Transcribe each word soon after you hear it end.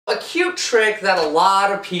cute trick that a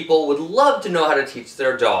lot of people would love to know how to teach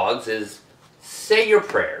their dogs is say your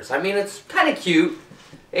prayers. I mean, it's kind of cute,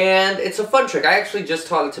 and it's a fun trick. I actually just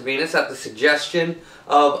taught it to Venus at the suggestion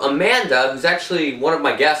of Amanda, who's actually one of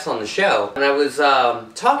my guests on the show. And I was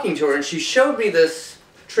talking to her, and she showed me this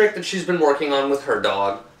trick that she's been working on with her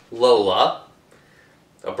dog, Lola,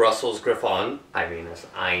 a Brussels Griffon. Hi, Venus.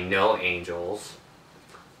 I know, angels.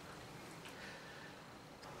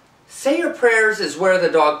 Say your prayers is where the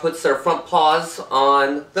dog puts their front paws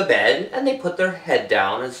on the bed and they put their head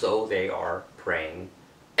down as though they are praying.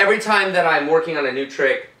 Every time that I'm working on a new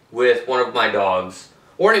trick with one of my dogs,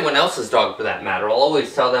 or anyone else's dog for that matter, I'll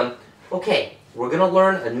always tell them, okay, we're going to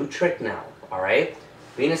learn a new trick now, alright?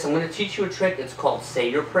 Venus, I'm going to teach you a trick. It's called Say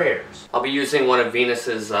Your Prayers. I'll be using one of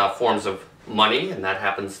Venus's forms of money, and that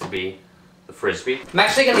happens to be the Frisbee. I'm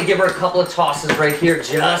actually going to give her a couple of tosses right here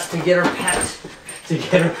just to get her pepped. To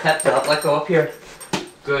get her pepped up. Let go up here.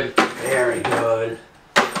 Good. Very good.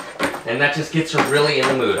 And that just gets her really in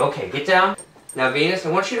the mood. Okay, get down. Now, Venus, I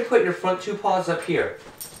want you to put your front two paws up here.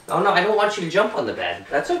 Oh, no, I don't want you to jump on the bed.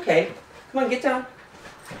 That's okay. Come on, get down.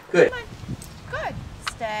 Good. Come on. Good.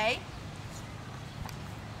 Stay.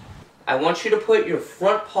 I want you to put your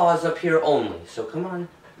front paws up here only. So come on.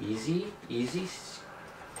 Easy, easy.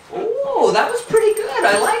 Oh, that was pretty good.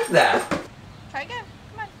 I like that. Try again.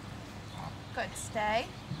 Good, stay.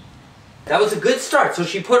 That was a good start. So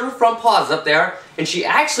she put her front paws up there, and she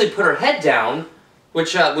actually put her head down,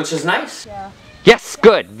 which is nice. Yeah. Yes,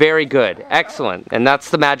 good. Very good. Excellent. And that's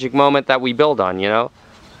the magic moment that we build on, you know?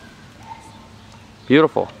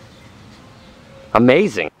 Beautiful.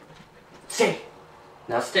 Amazing. Stay.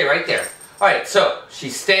 Now stay right there. Alright, so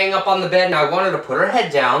she's staying up on the bed. Now I want her to put her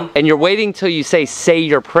head down. And you're waiting till you say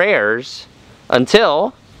your prayers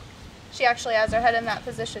until... She actually has her head in that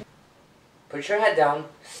position. Put your head down,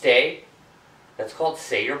 stay. That's called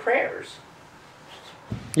say your prayers.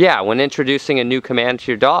 Yeah, when introducing a new command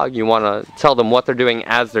to your dog, you want to tell them what they're doing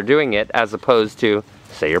as they're doing it, as opposed to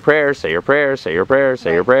say your prayers, say your prayers, say your prayers,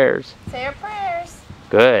 say your prayers. Say your prayers.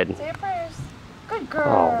 Good. Say your prayers. Good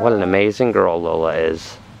girl. Oh, what an amazing girl Lola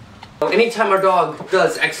is. Anytime our dog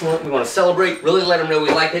does excellent, we want to celebrate, really let them know we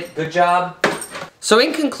like it. Good job. So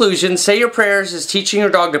in conclusion, Say Your Prayers is teaching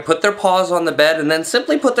your dog to put their paws on the bed and then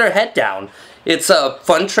simply put their head down. It's a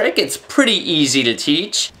fun trick. It's pretty easy to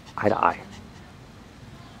teach. Eye to eye.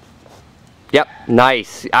 Yep,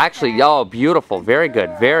 nice. Actually, oh, beautiful. Very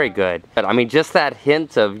good, very good. But I mean, just that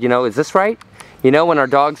hint of, you know, is this right? You know, when our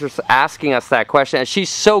dogs are asking us that question, and she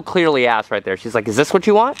so clearly asked right there, she's like, is this what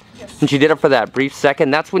you want? Yes. And she did it for that brief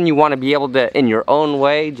second. That's when you want to be able to, in your own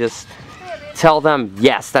way, just tell them,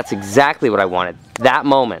 yes, that's exactly what I wanted. That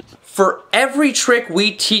moment. For every trick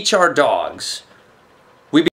we teach our dogs,